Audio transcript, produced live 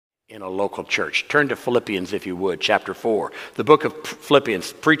in a local church. Turn to Philippians, if you would, chapter 4. The book of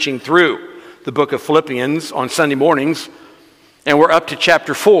Philippians, preaching through the book of Philippians on Sunday mornings, and we're up to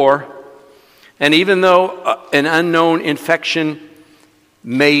chapter 4. And even though an unknown infection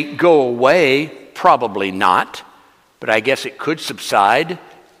may go away, probably not, but I guess it could subside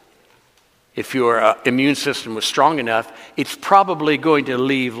if your immune system was strong enough, it's probably going to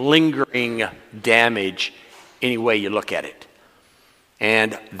leave lingering damage any way you look at it.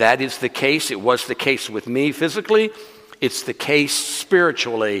 And that is the case. It was the case with me physically. It's the case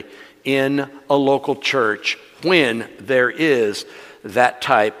spiritually in a local church when there is that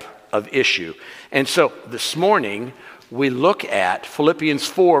type of issue. And so this morning, we look at Philippians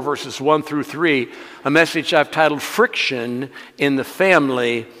 4, verses 1 through 3, a message I've titled Friction in the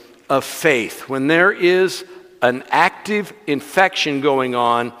Family of Faith. When there is an active infection going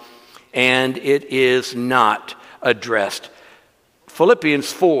on and it is not addressed.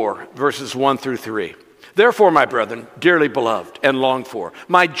 Philippians 4, verses 1 through 3. Therefore, my brethren, dearly beloved and longed for,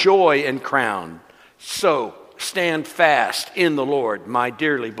 my joy and crown, so stand fast in the Lord, my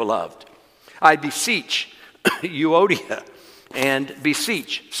dearly beloved. I beseech Euodia and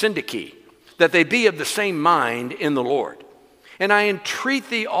beseech Syntyche, that they be of the same mind in the Lord. And I entreat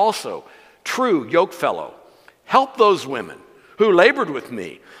thee also, true yokefellow, help those women who labored with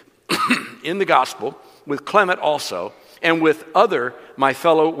me in the gospel, with Clement also, and with other my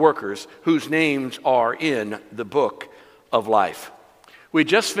fellow workers whose names are in the book of life. We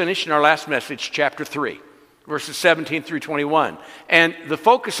just finished in our last message, chapter 3, verses 17 through 21. And the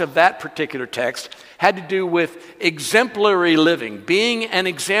focus of that particular text had to do with exemplary living, being an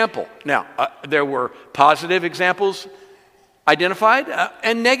example. Now, there were positive examples identified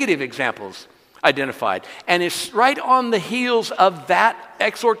and negative examples identified. And it's right on the heels of that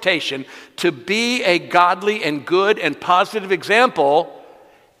exhortation to be a godly and good and positive example.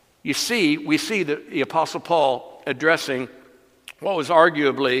 We see the Apostle Paul addressing what was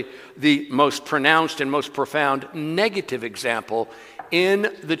arguably the most pronounced and most profound negative example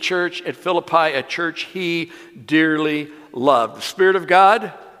in the church at Philippi, a church he dearly loved. The Spirit of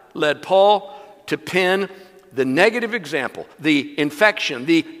God led Paul to pen the negative example, the infection,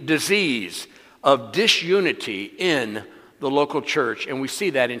 the disease of disunity in the local church. And we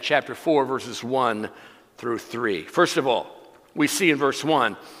see that in chapter 4, verses 1 through 3. First of all, we see in verse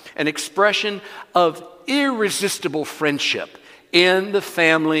 1 an expression of irresistible friendship in the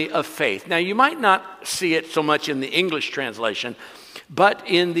family of faith. Now, you might not see it so much in the English translation, but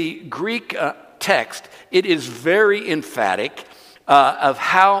in the Greek text, it is very emphatic of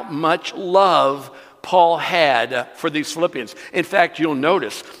how much love Paul had for these Philippians. In fact, you'll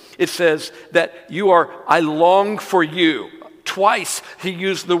notice it says that I long for you. Twice he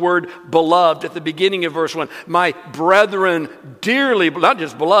used the word beloved at the beginning of verse 1. My brethren, dearly, not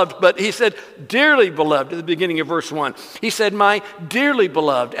just beloved, but he said dearly beloved at the beginning of verse 1. He said, my dearly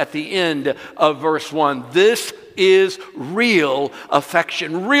beloved at the end of verse 1. This is real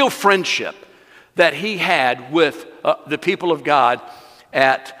affection, real friendship that he had with the people of God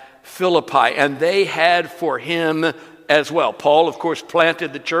at Philippi, and they had for him as well. Paul, of course,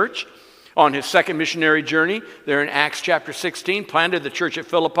 planted the church on his second missionary journey there in Acts chapter 16, planted the church at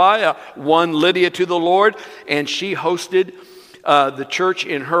Philippi, won Lydia to the Lord, and she hosted the church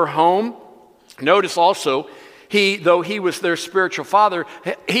in her home. Notice also, though he was their spiritual father,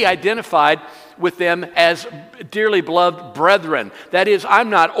 he identified with them as dearly beloved brethren. That is, I'm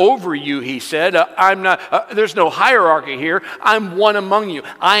not over you, he said. There's no hierarchy here. I'm one among you.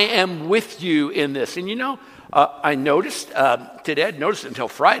 I am with you in this. And you know, I noticed today, I'd noticed until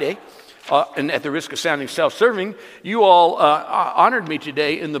Friday, and at the risk of sounding self-serving, you all honored me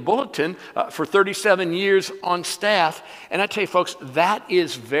today in the bulletin for 37 years on staff. And I tell you, folks, that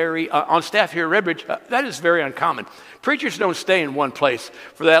is very, on staff here at Redbridge, that is very uncommon. Preachers don't stay in one place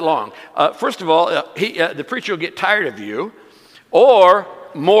for that long. First of all, the preacher will get tired of you, or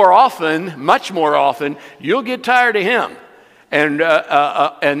more often, much more often, you'll get tired of him. And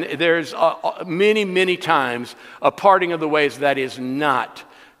there's many, many times a parting of the ways that is not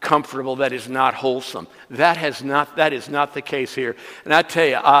comfortable, that is not wholesome. That is not the case here. And I tell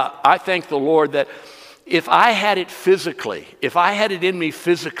you, I thank the Lord that if I had it physically, if I had it in me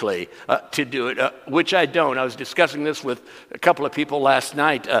physically to do it, which I don't. I was discussing this with a couple of people last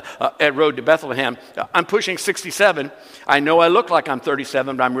night at Road to Bethlehem. I'm pushing 67. I know I look like I'm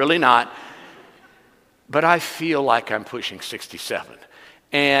 37, but I'm really not. But I feel like I'm pushing 67.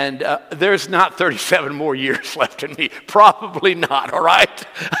 And there's not 37 more years left in me. Probably not, all right?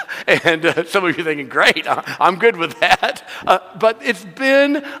 And some of you are thinking, great, I'm good with that. But it's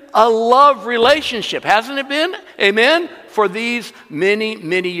been a love relationship, hasn't it been? Amen? for these many,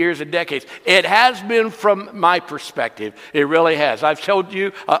 many years and decades. It has been from my perspective. It really has. I've told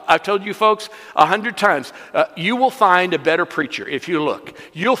you folks 100 times, you will find a better preacher if you look.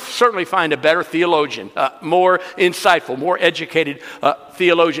 You'll certainly find a better theologian, more insightful, more educated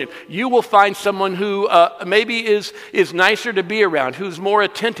theologian. You will find someone who maybe is nicer to be around, who's more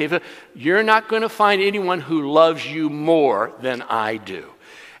attentive. You're not going to find anyone who loves you more than I do.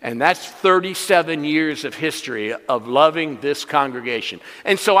 And that's 37 years of history of loving this congregation.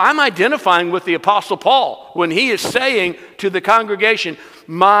 And so I'm identifying with the Apostle Paul when he is saying to the congregation,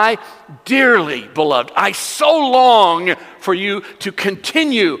 my dearly beloved, I so long for you to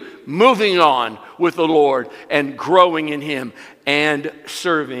continue moving on with the Lord and growing in Him and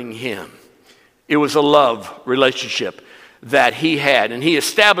serving Him. It was a love relationship that he had, and he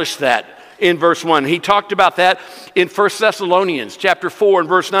established that in verse 1. He talked about that in 1 Thessalonians chapter 4 and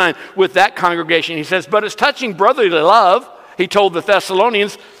verse 9 with that congregation. He says, but as touching brotherly love, he told the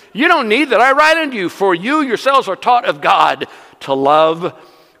Thessalonians, you don't need that I write unto you, for you yourselves are taught of God to love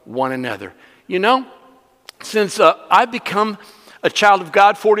one another. You know, since I've become a child of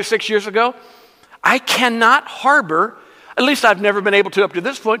God 46 years ago, I cannot harbor, at least I've never been able to up to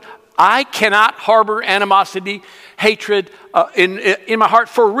this point, I cannot harbor animosity, hatred in my heart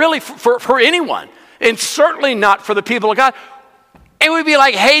for anyone, and certainly not for the people of God. It would be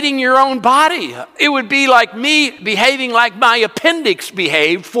like hating your own body. It would be like me behaving like my appendix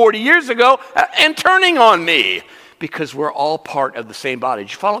behaved 40 years ago and turning on me, because we're all part of the same body.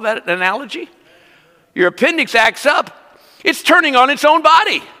 Did you follow that analogy? Your appendix acts up. It's turning on its own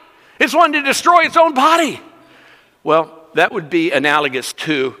body. It's wanting to destroy its own body. Well, that would be analogous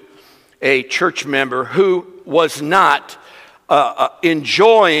to a church member who was not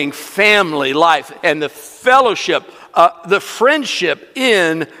enjoying family life and the fellowship, the friendship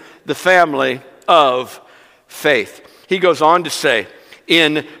in the family of faith. He goes on to say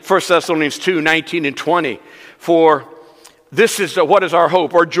in 1 Thessalonians 2, 19 and 20, for this is what is our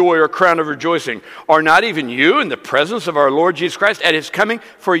hope, our joy, our crown of rejoicing. Are not even you in the presence of our Lord Jesus Christ at His coming?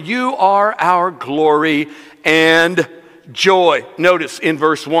 For you are our glory and joy. Notice in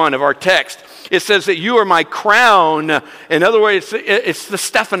verse 1 of our text, it says that you are my crown. In other words, it's the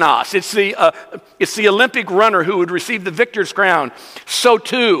Stephanos. It's the Olympic runner who would receive the victor's crown. So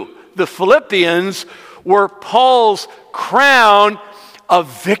too, the Philippians were Paul's crown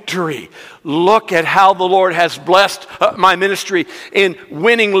of victory. Look at how the Lord has blessed my ministry in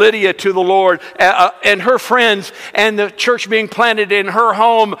winning Lydia to the Lord and her friends, and the church being planted in her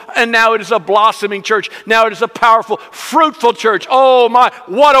home. And now it is a blossoming church. Now it is a powerful, fruitful church. Oh my,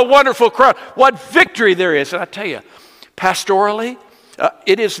 what a wonderful crown. What victory there is. And I tell you, pastorally,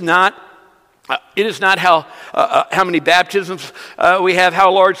 it is not how many baptisms we have,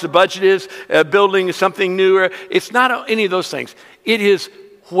 how large the budget is, building something new. It's not any of those things. It is,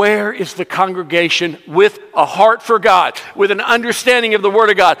 where is the congregation with a heart for God, with an understanding of the Word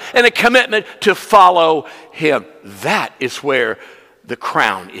of God, and a commitment to follow Him? That is where the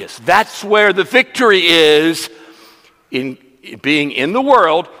crown is. That's where the victory is, in being in the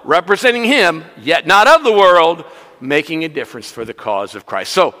world, representing Him, yet not of the world, making a difference for the cause of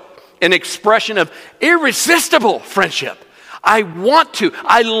Christ. So, an expression of irresistible friendship. I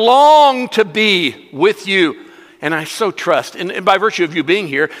long to be with you. And I so trust, and by virtue of you being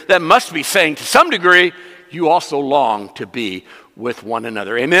here, that must be saying to some degree, you also long to be with one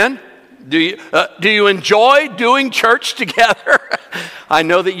another. Amen? Do you enjoy doing church together? I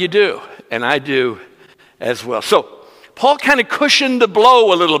know that you do, and I do as well. So, Paul kind of cushioned the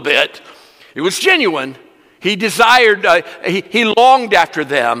blow a little bit. It was genuine. He desired, he longed after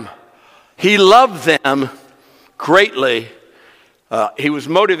them. He loved them greatly. He was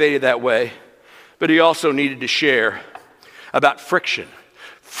motivated that way, but he also needed to share about friction,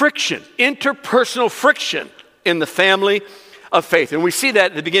 interpersonal friction in the family of faith. And we see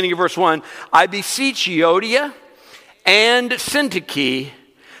that at the beginning of verse 1. I beseech Euodia and Syntyche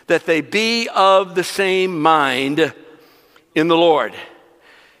that they be of the same mind in the Lord.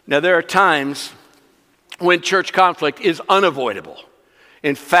 Now, there are times when church conflict is unavoidable.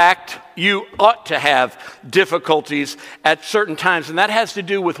 In fact, you ought to have difficulties at certain times, and that has to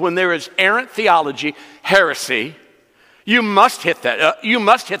do with when there is errant theology, heresy. You must hit that. You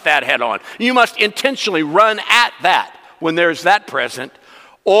must hit that head on. You must intentionally run at that when there's that present,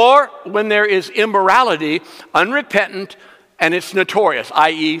 or when there is immorality, unrepentant, and it's notorious,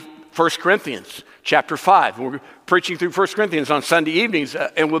 i.e., 1 Corinthians chapter 5. We're preaching through 1 Corinthians on Sunday evenings,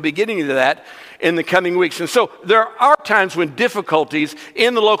 and we'll be getting into that in the coming weeks. And so there are times when difficulties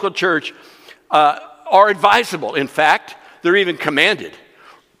in the local church are advisable. In fact, they're even commanded.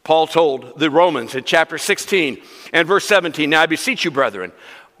 Paul told the Romans in chapter 16 and verse 17, "Now I beseech you, brethren,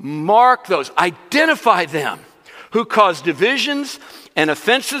 mark those, identify them who cause divisions and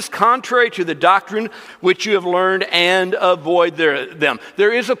offenses contrary to the doctrine which you have learned, and avoid them."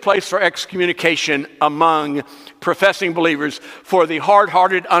 There is a place for excommunication among professing believers for the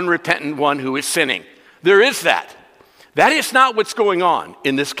hard-hearted, unrepentant one who is sinning. There is that. That is not what's going on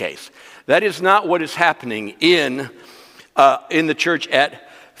in this case. That is not what is happening in the church at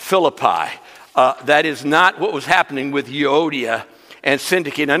Philippi. That is not what was happening with Euodia and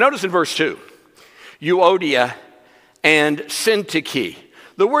Syntyche. Now notice in verse 2, Euodia and Syntyche.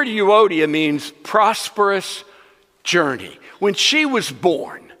 The word Euodia means prosperous journey. When she was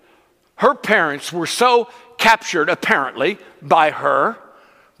born, her parents were so captured, apparently, by her,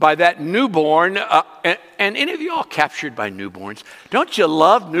 by that newborn. And any of you all captured by newborns? Don't you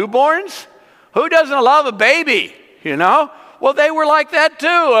love newborns? Who doesn't love a baby, you know? Well, they were like that too,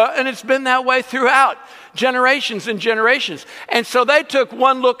 and it's been that way throughout generations and generations. And so they took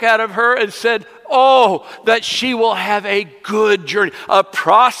one look out of her and said, "Oh, that she will have a good journey, a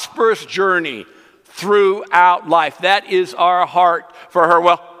prosperous journey throughout life." That is our heart for her.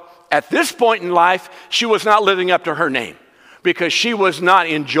 Well, at this point in life, she was not living up to her name because she was not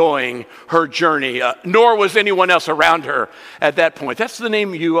enjoying her journey, nor was anyone else around her at that point. That's the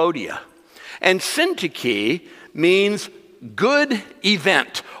name Euodia. And Syntyche means good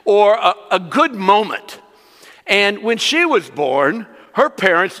event or a good moment. And when she was born, her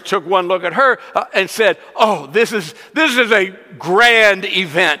parents took one look at her and said, "Oh, this is a grand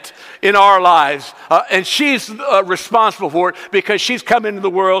event in our lives, and she's responsible for it because she's come into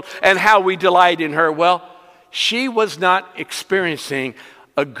the world and how we delight in her." Well, she was not experiencing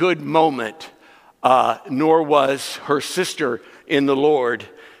a good moment, nor was her sister in the Lord,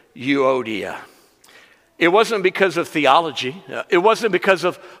 Euodia. It wasn't because of theology. It wasn't because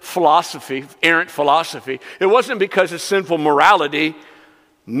of philosophy, errant philosophy. It wasn't because of sinful morality.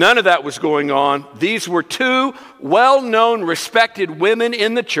 None of that was going on. These were two well-known, respected women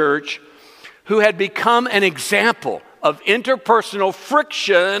in the church who had become an example of interpersonal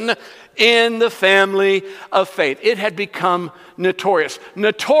friction in the family of faith. It had become notorious.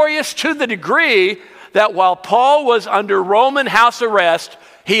 Notorious to the degree that while Paul was under Roman house arrest,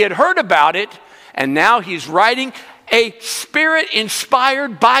 he had heard about it, and now he's writing a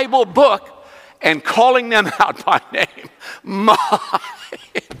Spirit-inspired Bible book and calling them out by name.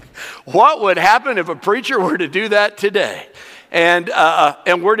 What would happen if a preacher were to do that today? And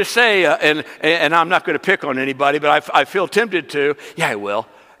we're to say, and I'm not going to pick on anybody, but I feel tempted to. Yeah, I will.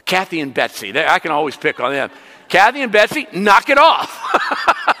 Kathy and Betsy. I can always pick on them. Kathy and Betsy, knock it off.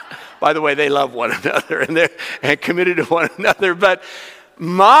 By the way, they love one another and they're committed to one another. But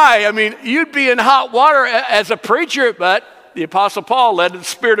you'd be in hot water as a preacher, but the Apostle Paul led the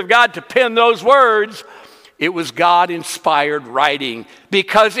Spirit of God to pen those words. It was God-inspired writing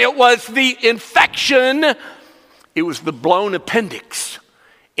because it was the infection, it was the blown appendix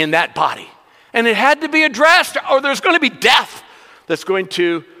in that body. And it had to be addressed or there's going to be death that's going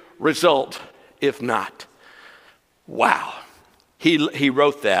to result if not. Wow. He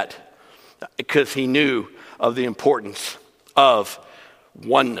wrote that because he knew of the importance of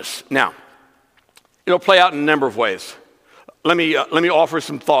oneness. Now, it'll play out in a number of ways. Let me offer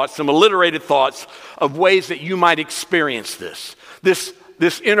some thoughts, some alliterated thoughts of ways that you might experience this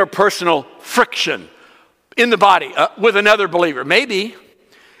interpersonal friction in the body with another believer. Maybe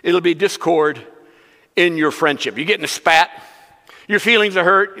it'll be discord in your friendship. You're getting a spat, your feelings are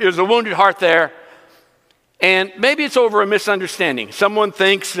hurt, there's a wounded heart there, and maybe it's over a misunderstanding. Someone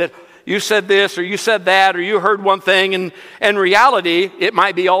thinks that you said this or you said that or you heard one thing, and in reality, it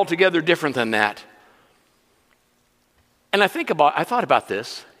might be altogether different than that. And I thought about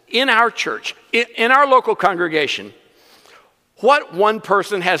this. In our church, in our local congregation, what one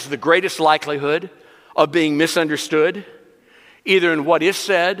person has the greatest likelihood of being misunderstood, either in what is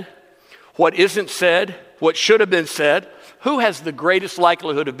said, what isn't said, what should have been said? Who has the greatest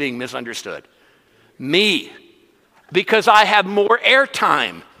likelihood of being misunderstood? Me, because I have more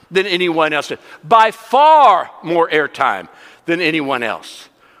airtime than anyone else. By far more airtime than anyone else.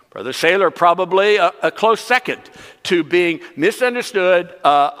 Brother Saylor, probably a close second to being misunderstood,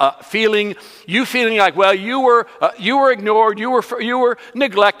 feeling like, well, you were ignored, you were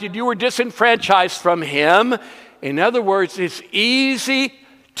neglected, you were disenfranchised from him. In other words, it's easy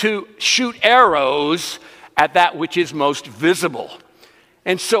to shoot arrows at that which is most visible.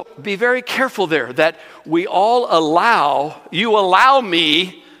 And so be very careful there that we all allow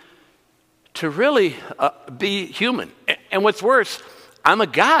me to really be human. And what's worse, I'm a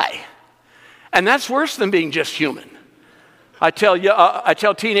guy. And that's worse than being just human. I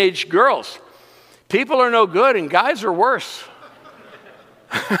tell teenage girls, people are no good and guys are worse.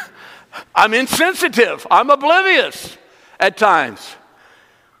 I'm insensitive. I'm oblivious at times.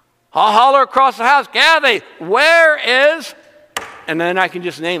 I'll holler across the house, Kathy, where is, and then I can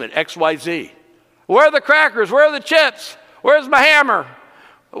just name it, XYZ. Where are the crackers? Where are the chips? Where's my hammer?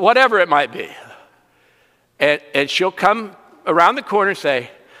 Whatever it might be. And she'll come around the corner and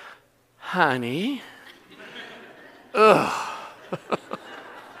say, honey, ugh.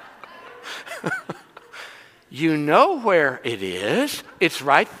 You know where it is. It's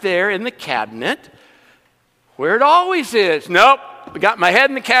right there in the cabinet where it always is. Nope, I got my head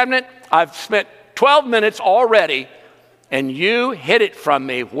in the cabinet. I've spent 12 minutes already, and you hid it from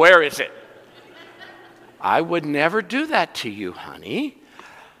me. Where is it? I would never do that to you, honey.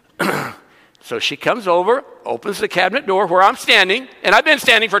 So she comes over, opens the cabinet door where I'm standing, and I've been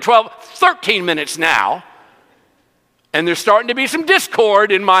standing for 13 minutes now, and there's starting to be some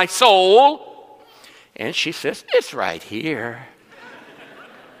discord in my soul. And she says, it's right here.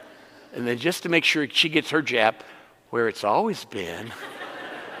 And then just to make sure she gets her jab, where it's always been.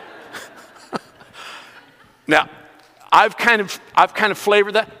 Now, I've kind of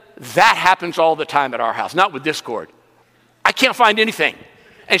flavored that. That happens all the time at our house, not with discord. I can't find anything.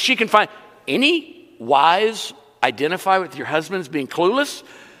 And she can find any wives identify with your husbands being clueless?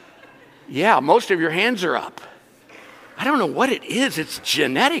 Yeah, most of your hands are up. I don't know what it is. It's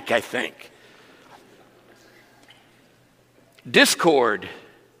genetic, I think. Discord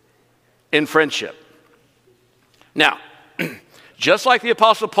in friendship. Now, just like the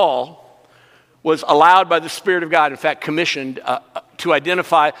Apostle Paul was allowed by the Spirit of God, in fact, commissioned to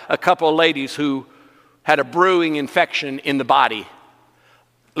identify a couple of ladies who had a brewing infection in the body,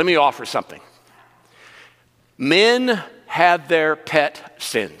 let me offer something. Men have their pet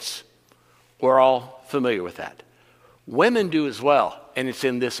sins. We're all familiar with that. Women do as well, and it's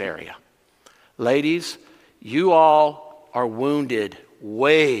in this area. Ladies, you all are wounded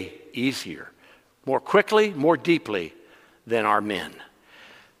way easier, more quickly, more deeply than our men.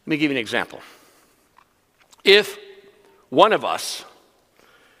 Let me give you an example. If one of us,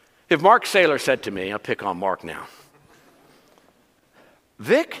 if Mark Saylor said to me, I'll pick on Mark now,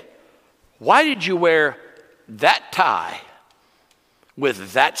 Vic, why did you wear that tie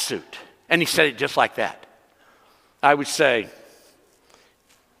with that suit? And he said it just like that. I would say,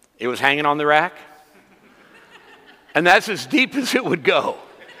 it was hanging on the rack. And that's as deep as it would go.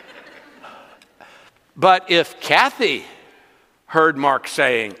 But if Kathy heard Mark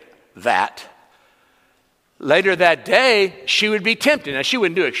saying that, later that day, she would be tempted. Now, she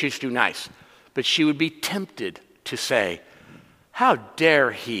wouldn't do it. She's too nice. But she would be tempted to say, how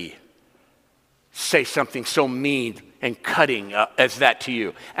dare he say something so mean and cutting as that to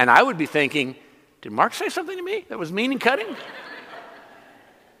you? And I would be thinking, did Mark say something to me that was mean and cutting?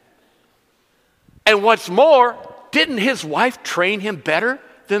 And what's more, didn't his wife train him better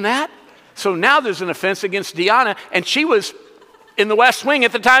than that? So now there's an offense against Deanna, and she was in the West Wing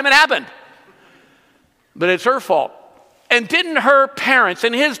at the time it happened. But it's her fault. And didn't her parents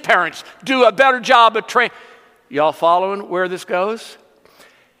and his parents do a better job of training? Y'all following where this goes?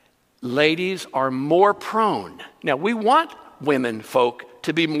 Ladies are more prone. Now, we want women folk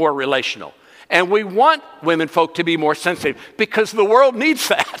to be more relational. And we want women folk to be more sensitive because the world needs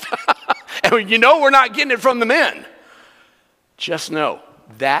that. And you know we're not getting it from the men. Just know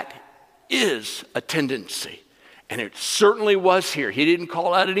that is a tendency. And it certainly was here. He didn't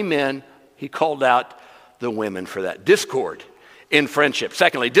call out any men. He called out the women for that. Discord in friendship.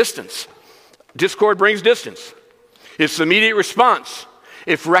 Secondly, distance. Discord brings distance. It's the immediate response.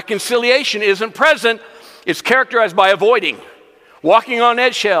 If reconciliation isn't present, it's characterized by avoiding, walking on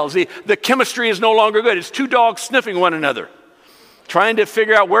eggshells. The chemistry is no longer good. It's two dogs sniffing one another, trying to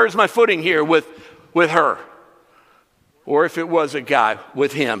figure out where's my footing here with her. Or if it was a guy,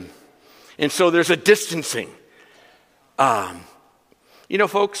 with him. And so there's a distancing.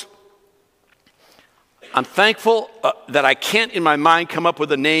 Folks, I'm thankful that I can't in my mind come up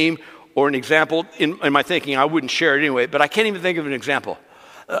with a name or an example. In my thinking, I wouldn't share it anyway, but I can't even think of an example.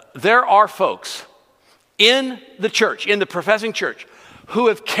 There are folks in the church, in the professing church, who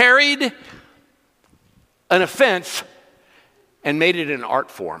have carried an offense and made it an art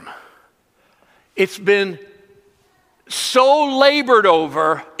form. It's been so labored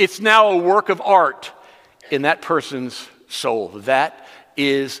over, it's now a work of art in that person's soul. That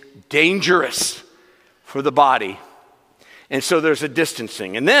is dangerous for the body. And so there's a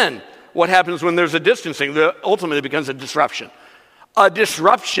distancing. And then what happens when there's a distancing? There ultimately becomes a disruption. A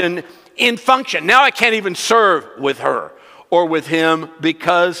disruption in function. Now I can't even serve with her or with him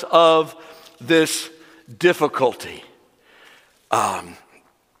because of this difficulty.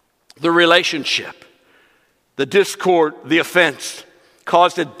 the relationship, the discord, the offense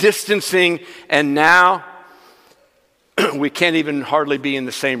caused a distancing, and now we can't even hardly be in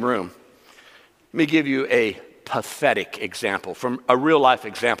the same room. Let me give you a pathetic example from a real life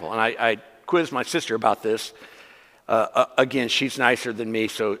example. And I quizzed my sister about this. Again, she's nicer than me,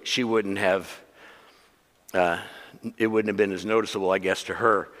 so she wouldn't have, it wouldn't have been as noticeable, I guess, to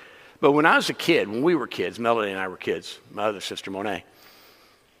her. But when I was a kid, when we were kids, Melody and I were kids, my other sister, Monet,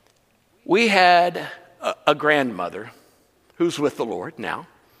 we had a grandmother who's with the Lord now,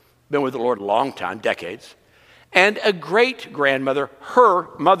 been with the Lord a long time, decades, and a great-grandmother, her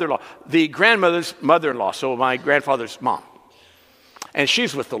mother-in-law, the grandmother's mother-in-law, so my grandfather's mom. And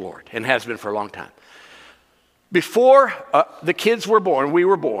she's with the Lord and has been for a long time. Before the kids were born, we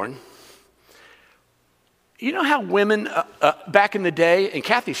were born, you know how women back in the day, and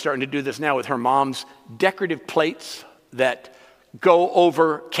Kathy's starting to do this now with her mom's decorative plates that go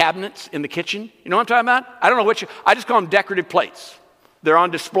over cabinets in the kitchen? You know what I'm talking about? I don't know I just call them decorative plates. They're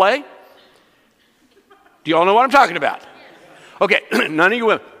on display. Do you all know what I'm talking about? Okay, none of you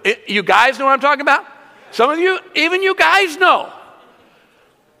women. You guys know what I'm talking about? Some of you, even you guys know.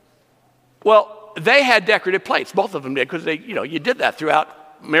 Well, they had decorative plates. Both of them did, because you did that throughout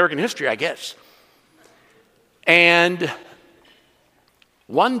American history, I guess. And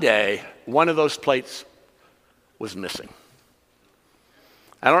one day, one of those plates was missing.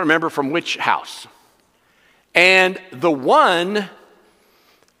 I don't remember from which house. And the one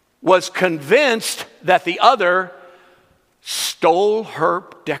was convinced that the other stole her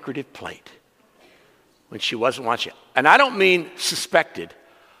decorative plate when she wasn't watching. And I don't mean suspected.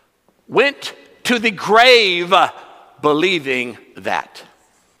 Went to the grave believing that.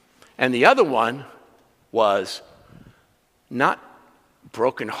 And the other one was not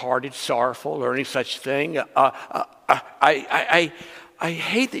brokenhearted, sorrowful, or any such thing. I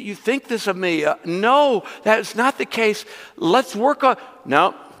hate that you think this of me. No, that is not the case. Let's work on...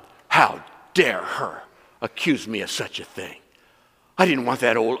 No, how dare her accuse me of such a thing? I didn't want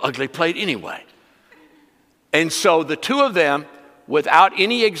that old ugly plate anyway. And so the two of them, without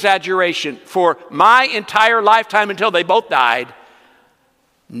any exaggeration, for my entire lifetime until they both died,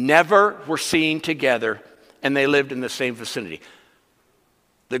 never were seen together, and they lived in the same vicinity.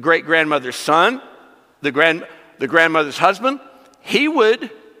 The great-grandmother's son, the grandmother's husband, he would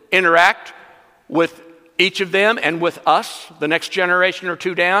interact with each of them and with us, the next generation or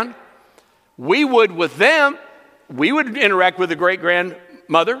two down. We would with them. We would interact with the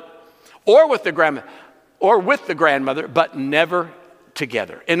great-grandmother or with the grandmother, but never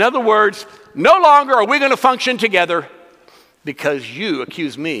together. In other words, no longer are we going to function together because you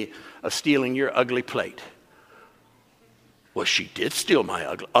accuse me of stealing your ugly plate. Well, she did steal my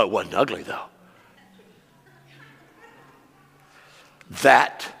ugly. Oh, it wasn't ugly, though.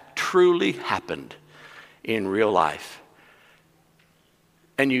 That truly happened in real life.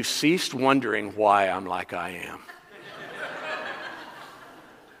 And you ceased wondering why I'm like I am.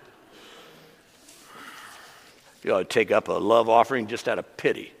 You ought to take up a love offering just out of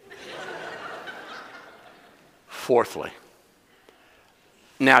pity. Fourthly,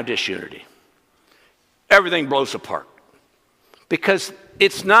 now disunity. Everything blows apart. Because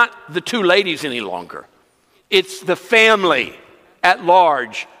it's not the two ladies any longer. It's the family at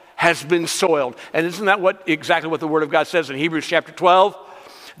large has been soiled. And isn't that exactly what the Word of God says in Hebrews chapter 12?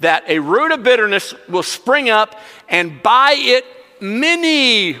 That a root of bitterness will spring up, and by it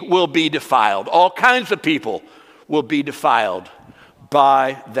many will be defiled. All kinds of people will be defiled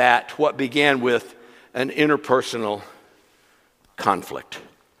by that, what began with an interpersonal conflict.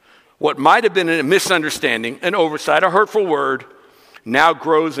 What might have been a misunderstanding, an oversight, a hurtful word, now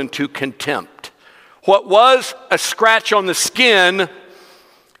grows into contempt. What was a scratch on the skin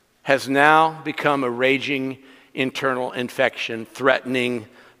has now become a raging internal infection, threatening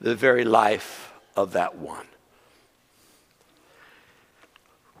the very life of that one.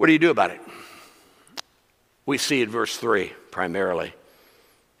 What do you do about it? We see in verse 3 primarily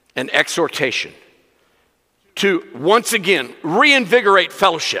an exhortation to once again reinvigorate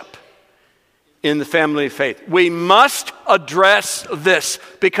fellowship in the family of faith. We must address this,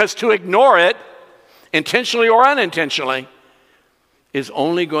 because to ignore it, intentionally or unintentionally, is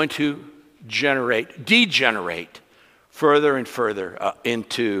only going to degenerate further and further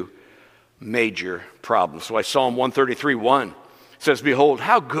into major problems. So Psalm 133:1 says, "Behold,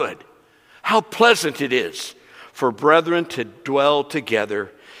 how good, how pleasant it is for brethren to dwell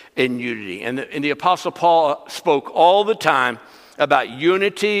together in unity." And the Apostle Paul spoke all the time about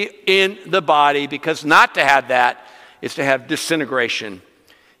unity in the body, because not to have that is to have disintegration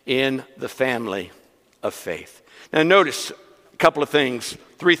in the family of faith. Now notice, couple of things,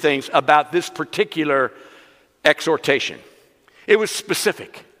 three things about this particular exhortation. It was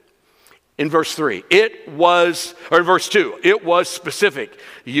specific. In verse 3, in verse 2, it was specific.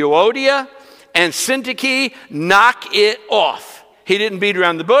 Euodia and Syntyche, knock it off. He didn't beat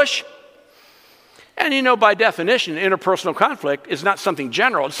around the bush. And by definition, interpersonal conflict is not something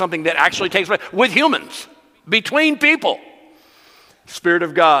general. It's something that actually takes place with humans, between people. The Spirit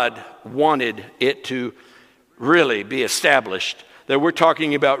of God wanted it to really be established that we're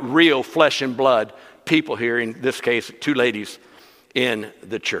talking about real flesh and blood people here, in this case, two ladies in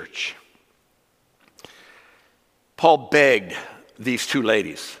the church. Paul begged these two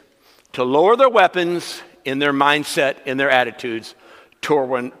ladies to lower their weapons in their mindset, in their attitudes toward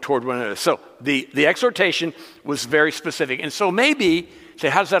one another. So the exhortation was very specific. And so maybe, say,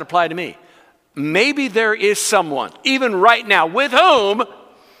 how does that apply to me? Maybe there is someone, even right now, with whom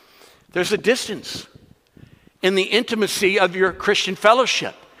there's a distance in the intimacy of your Christian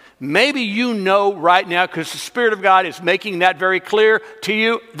fellowship. Maybe you know right now, because the Spirit of God is making that very clear to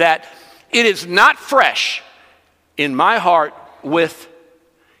you, that it is not fresh in my heart with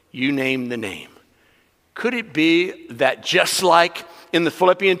you name the name. Could it be that just like in the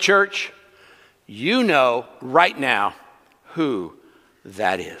Philippian church, you know right now who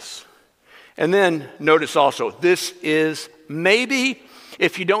that is? And then notice also, this is maybe,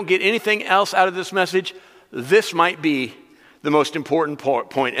 if you don't get anything else out of this message, this might be the most important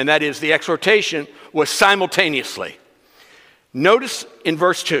point, and that is the exhortation was simultaneously. Notice in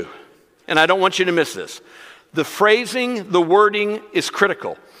verse 2, and I don't want you to miss this, the phrasing, the wording is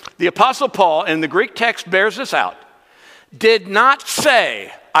critical. The Apostle Paul, and the Greek text bears this out, did not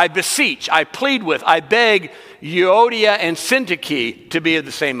say, I beseech, I plead with, I beg Euodia and Syntyche to be of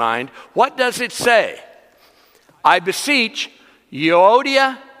the same mind. What does it say? I beseech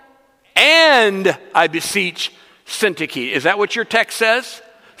Euodia and I beseech Syntyche. Is that what your text says?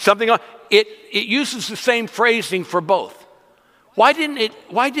 Something like it uses the same phrasing for both. Why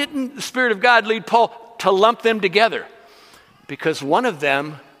didn't the Spirit of God lead Paul to lump them together? Because one of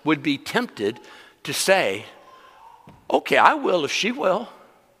them would be tempted to say, okay, I will if she will.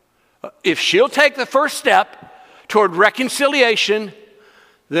 If she'll take the first step toward reconciliation,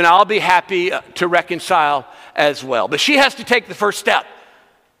 then I'll be happy to reconcile as well. But she has to take the first step.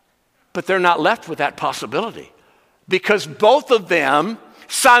 But they're not left with that possibility, because both of them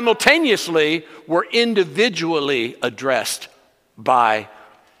simultaneously were individually addressed by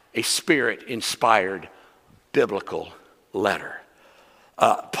a Spirit-inspired biblical letter.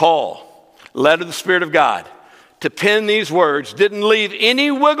 Paul, led of the Spirit of God, to pen these words, didn't leave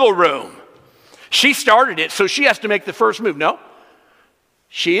any wiggle room. She started it, so she has to make the first move. No,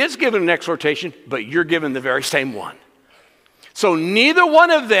 she is given an exhortation, but you're given the very same one. So neither one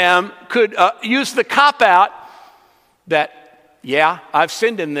of them could use the cop-out that, yeah, I've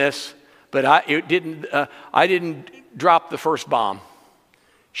sinned in this, but I didn't drop the first bomb.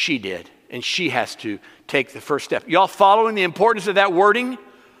 She did, and she has to take the first step. Y'all following the importance of that wording?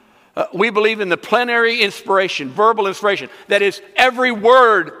 We believe in the plenary inspiration, verbal inspiration. That is, every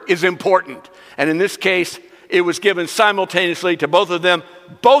word is important. And in this case, it was given simultaneously to both of them.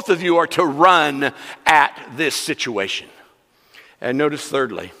 Both of you are to run at this situation. And notice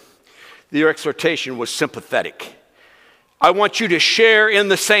thirdly, the exhortation was sympathetic. I want you to share in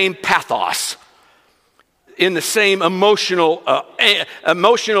the same pathos, in the same emotional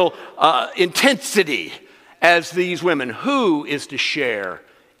intensity as these women. Who is to share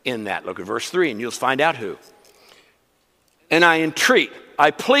in that? Look at verse 3 and you'll find out who. And I entreat,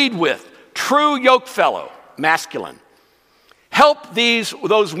 I plead with true yokefellow, masculine. Help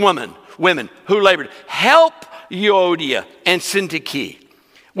those women who labored. Help Euodia and Syntyche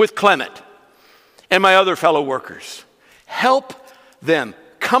with Clement and my other fellow workers. Help them.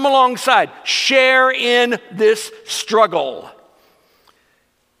 Come alongside. Share in this struggle.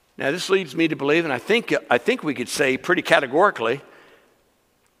 Now this leads me to believe, and I think we could say pretty categorically,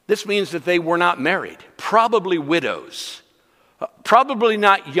 this means that they were not married. Probably widows. Probably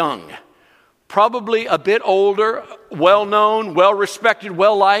not young. Probably a bit older, well-known, well-respected,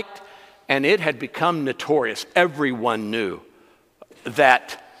 well-liked. And it had become notorious. Everyone knew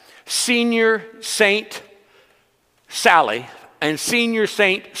that senior Saint Sally and senior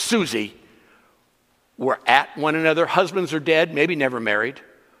Saint Susie were at one another. Husbands are dead, maybe never married.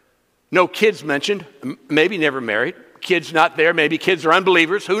 No kids mentioned, maybe never married. Kids not there, maybe kids are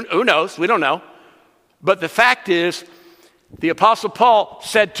unbelievers. Who knows? We don't know. But the fact is, the Apostle Paul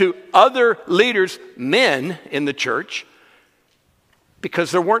said to other leaders, men in the church,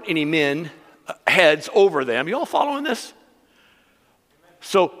 because there weren't any men, heads over them. You all following this?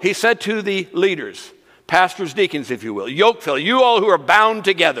 So he said to the leaders, pastors, deacons, if you will, yoke fellow, you all who are bound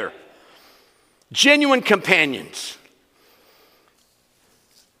together, genuine companions,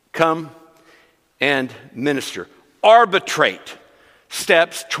 come and minister. Arbitrate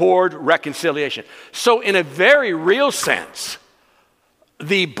steps toward reconciliation. So in a very real sense,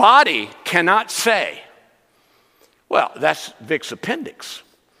 the body cannot say, well, that's Vic's appendix.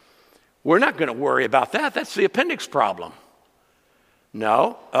 We're not going to worry about that. That's the appendix problem.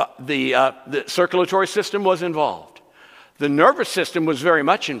 No, the circulatory system was involved. The nervous system was very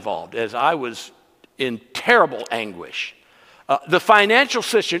much involved, as I was in terrible anguish. The financial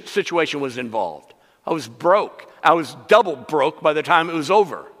situation was involved. I was broke. I was double broke by the time it was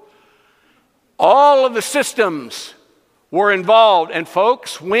over. All of the systems were involved. And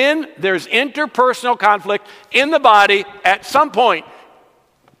folks, when there's interpersonal conflict in the body, at some point,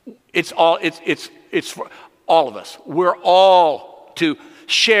 it's for all of us. We're all to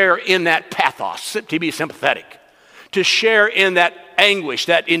share in that pathos, to be sympathetic, to share in that anguish,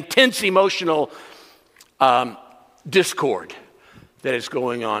 that intense emotional discord that is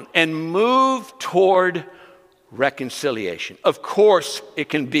going on, and move toward reconciliation. Of course, it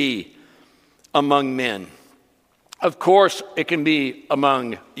can be among men. Of course, it can be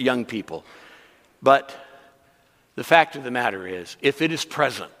among young people. But the fact of the matter is, if it is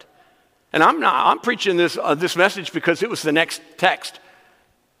present, and I'm preaching this message because it was the next text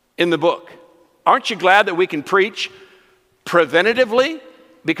in the book. Aren't you glad that we can preach preventatively?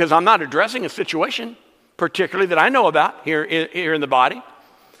 Because I'm not addressing a situation, particularly that I know about here in the body.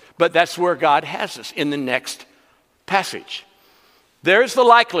 But that's where God has us in the next passage. There's the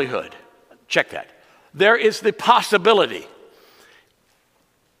likelihood. Check that. There is the possibility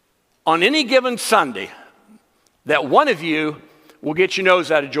on any given Sunday that one of you will get your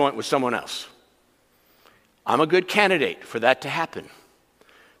nose out of joint with someone else. I'm a good candidate for that to happen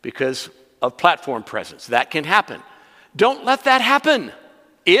because of platform presence. That can happen. Don't let that happen.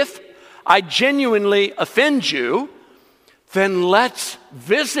 If I genuinely offend you, then let's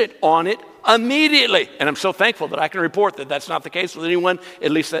visit on it immediately. And I'm so thankful that I can report that that's not the case with anyone,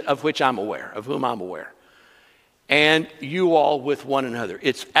 at least of which I'm aware, of whom I'm aware. And you all with one another.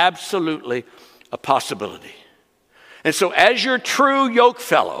 It's absolutely a possibility. And so as your true yoke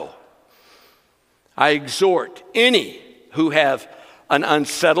fellow, I exhort any who have an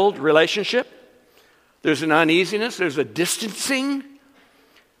unsettled relationship, there's an uneasiness, there's a distancing,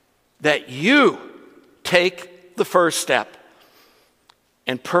 that you take the first step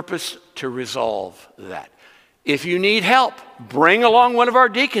and purpose to resolve that. If you need help, bring along one of our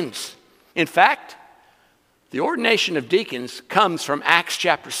deacons. In fact, the ordination of deacons comes from Acts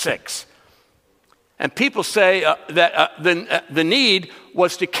chapter 6. And people say that the need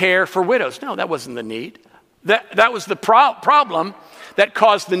was to care for widows. No, that wasn't the need. That was the problem that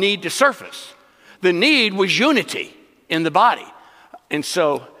caused the need to surface. The need was unity in the body. And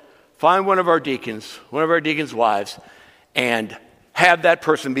so find one of our deacons' wives, and have that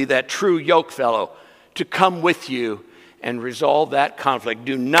person be that true yoke fellow to come with you and resolve that conflict.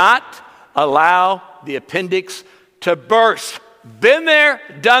 Do not allow the appendix to burst. Been there,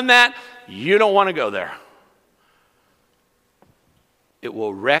 done that. You don't want to go there. It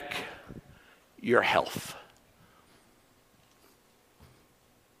will wreck your health.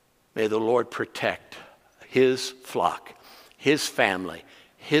 May the Lord protect his flock, his family,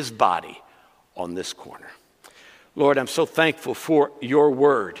 his body on this corner. Lord, I'm so thankful for your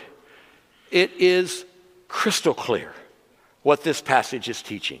word. It is crystal clear what this passage is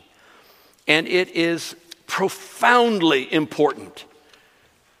teaching. And it is profoundly important.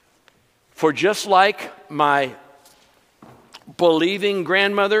 For just like my believing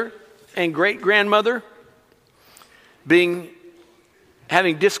grandmother and great-grandmother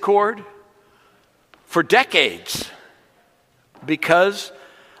having discord for decades because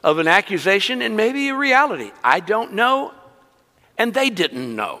of an accusation and maybe a reality. I don't know, and they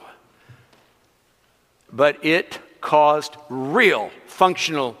didn't know. But it caused real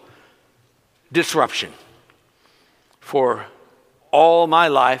functional disruption for all my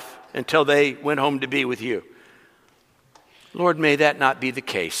life until they went home to be with you. Lord, may that not be the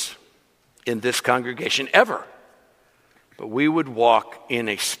case in this congregation ever. But we would walk in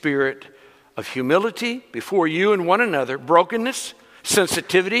a spirit of humility before you and one another, brokenness,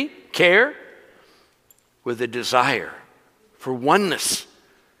 sensitivity, care, with a desire for oneness.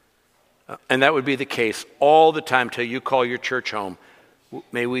 And that would be the case all the time till you call your church home.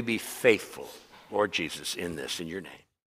 May we be faithful, Lord Jesus, in this, in your name.